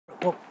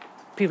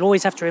people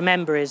always have to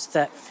remember is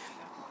that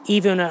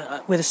even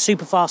with a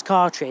super fast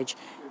cartridge,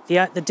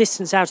 the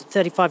distance out at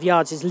 35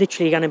 yards is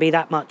literally going to be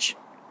that much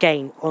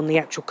gain on the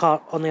actual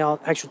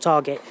actual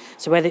target.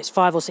 So whether it's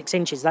 5 or 6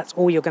 inches, that's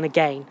all you're going to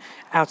gain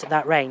out at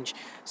that range.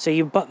 So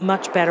you're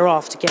much better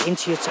off to get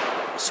into your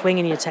swing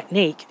and your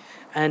technique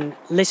and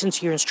listen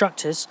to your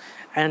instructors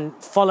and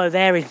follow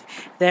their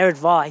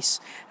advice,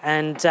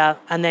 and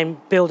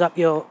then build up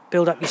your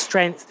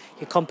strength,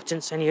 your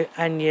competence,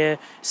 and your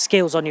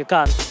skills on your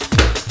gun.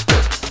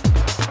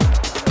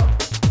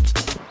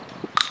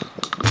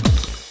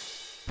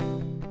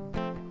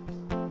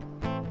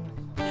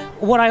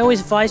 What I always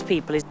advise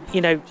people is,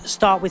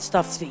 start with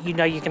stuff that you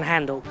know you can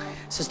handle.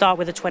 So start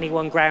with a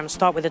 21 gram,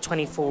 start with a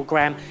 24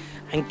 gram,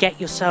 and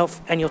get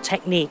yourself and your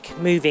technique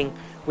moving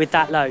with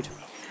that load.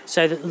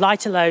 So that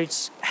lighter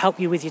loads help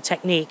you with your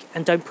technique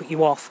and don't put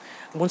you off.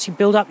 And once you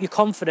build up your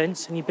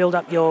confidence and you build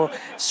up your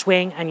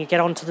swing and you get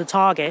onto the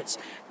targets,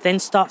 then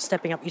start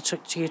stepping up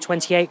to your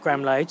 28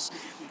 gram loads,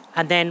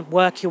 and then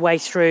work your way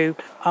through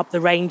up the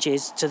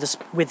ranges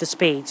with the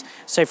speeds.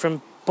 So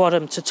from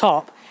bottom to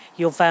top,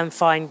 you'll then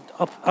find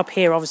up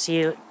here,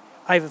 obviously,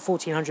 over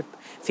 1,400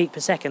 feet per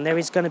second, there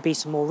is going to be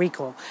some more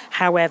recoil.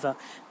 However,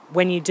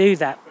 when you do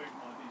that,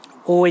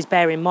 always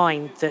bear in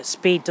mind that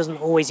speed doesn't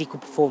always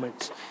equal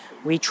performance.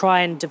 We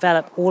try and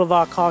develop all of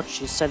our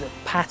cartridges so that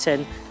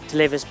pattern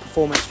delivers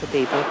performance for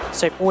people.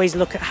 So always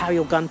look at how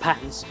your gun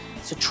patterns.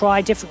 So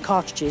try different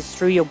cartridges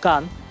through your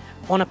gun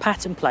on a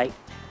pattern plate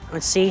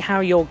and see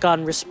how your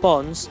gun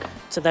responds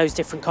to those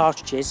different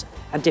cartridges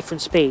and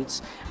different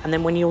speeds. And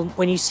then when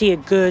you see a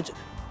good,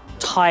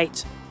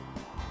 tight,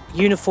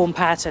 uniform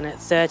pattern at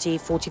 30,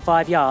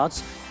 45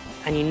 yards,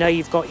 and you know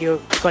you've got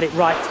it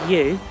right for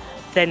you,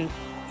 then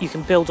you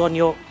can build on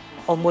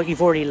what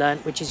you've already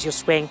learned, which is your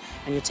swing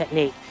and your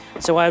technique.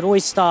 So I would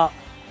always start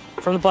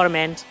from the bottom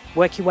end,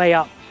 work your way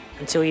up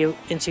until you're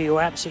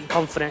absolutely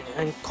confident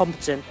and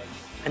competent,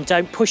 and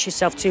don't push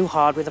yourself too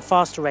hard with a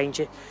faster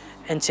range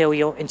until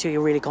you're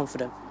really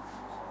confident.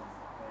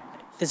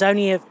 There's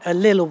only a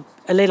little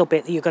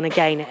bit that you're going to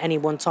gain at any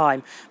one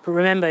time. But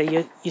remember,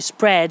 your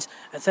spread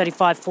at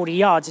 35, 40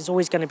 yards is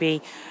always going to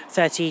be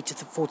 30 to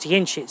 40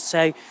 inches.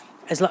 So,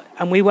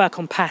 and we work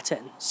on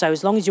pattern. So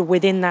as long as you're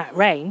within that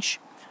range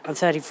of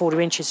 30,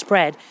 40 inches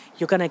spread,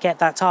 you're going to get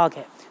that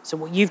target. So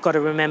what you've got to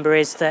remember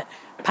is that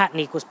pattern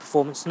equals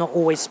performance, not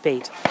always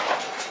speed.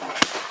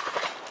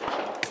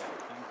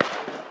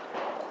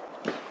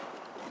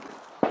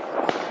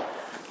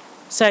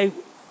 So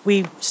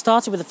we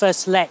started with the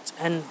first select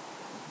and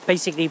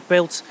basically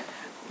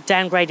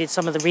downgraded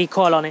some of the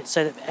recoil on it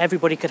so that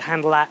everybody could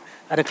handle that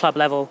at a club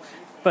level,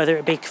 whether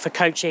it be for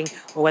coaching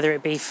or whether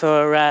it be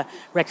for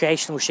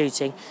recreational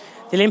shooting.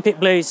 The Olympic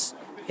Blues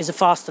is a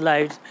faster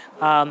load,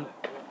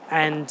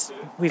 and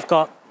we've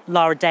got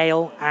Lara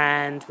Dale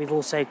and we've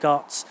also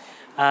got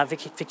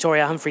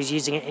Victoria Humphreys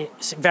using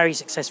it very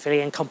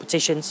successfully in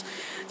competitions.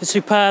 The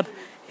Superb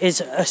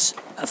is a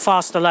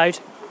faster load,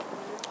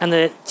 and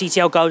the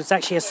DTL Gold is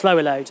actually a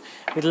slower load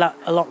with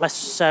a lot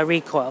less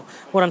recoil.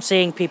 What I'm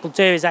seeing people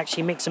do is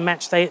actually mix and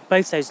match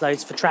both those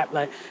loads for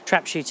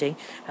trap shooting,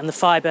 and the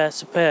Fibre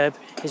Superb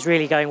is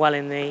really going well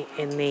in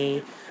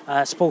the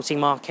sporting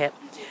market,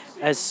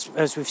 as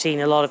we've seen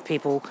a lot of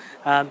people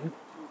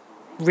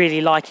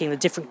really liking the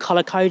different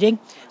colour coding.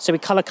 So we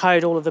colour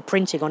code all of the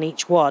printing on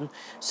each one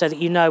so that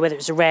you know whether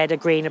it's a red, a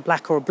green, a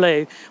black or a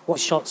blue, what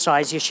shot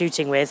size you're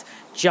shooting with,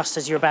 just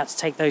as you're about to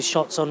take those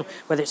shots on,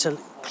 whether it's a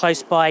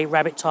close by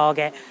rabbit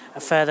target, a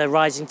further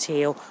rising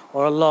teal,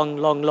 or a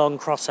long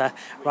crosser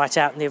right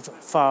out in the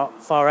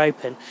far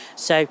open.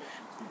 So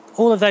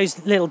all of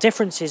those little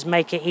differences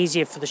make it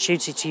easier for the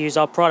shooter to use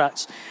our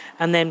products.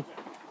 And then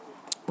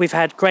we've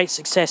had great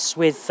success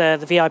with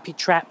the VIP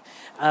trap,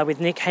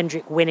 with Nick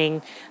Hendrick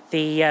winning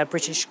the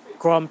British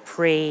Grand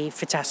Prix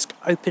Fitask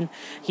Open.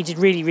 He did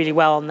really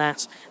well on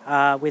that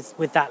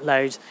with that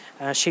load.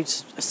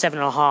 Shoots a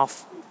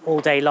 7.5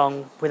 all day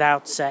long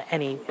without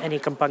any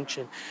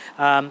compunction.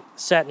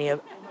 Certainly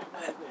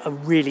a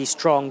really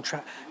strong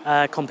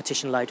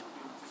competition load.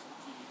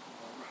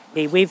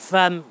 We've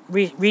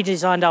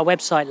redesigned our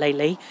website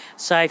lately,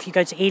 so if you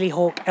go to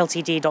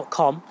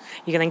elyhawkltd.com,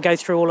 you can then go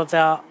through all of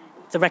the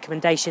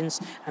recommendations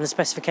and the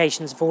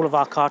specifications of all of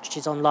our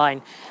cartridges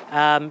online,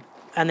 and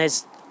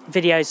there's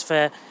videos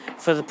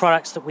for the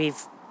products that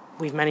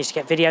we've managed to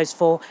get videos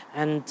for,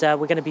 and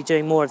we're going to be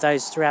doing more of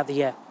those throughout the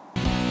year.